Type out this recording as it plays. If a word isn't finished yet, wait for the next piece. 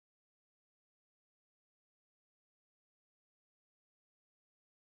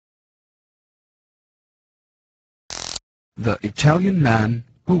The Italian Man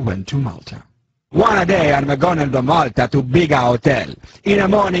Who Went to Malta. One day I'm going to Malta to big hotel. In the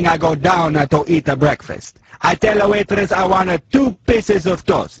morning I go down to eat a breakfast. I tell the waitress I want 2 pieces of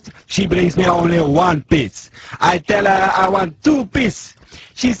toast. She brings me only 1 piece. I tell her I want 2 pieces.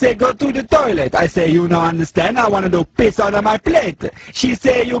 She say go to the toilet. I say you don't understand, I want to do piss on my plate. She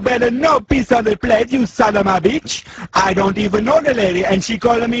say you better no piss on the plate, you son of a bitch. I don't even know the lady and she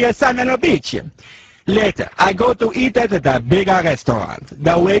calling me a son of a bitch. Later, I go to eat at a bigger restaurant.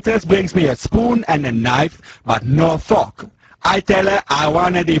 The waitress brings me a spoon and a knife, but no fork. I tell her I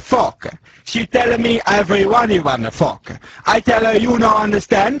wanted the fork. She tell me everyone want a fork. I tell her you don't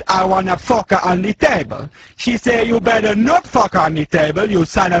understand, I want a fork on the table. She say you better not fork on the table, you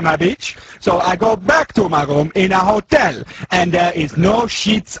son of a bitch. So I go back to my room in a hotel, and there is no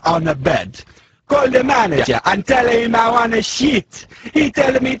sheets on the bed. Call the manager and tell him I want a sheet. He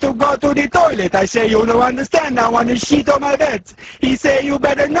tell me to go to the toilet. I say, you don't understand, I want a sheet on my bed. He say, you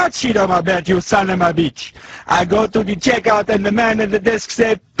better not sheet on my bed, you son of a bitch. I go to the checkout and the man at the desk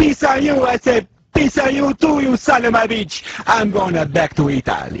say, peace on you. I say, peace on you too, you son of a bitch. I'm going back to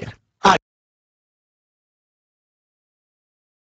Italy.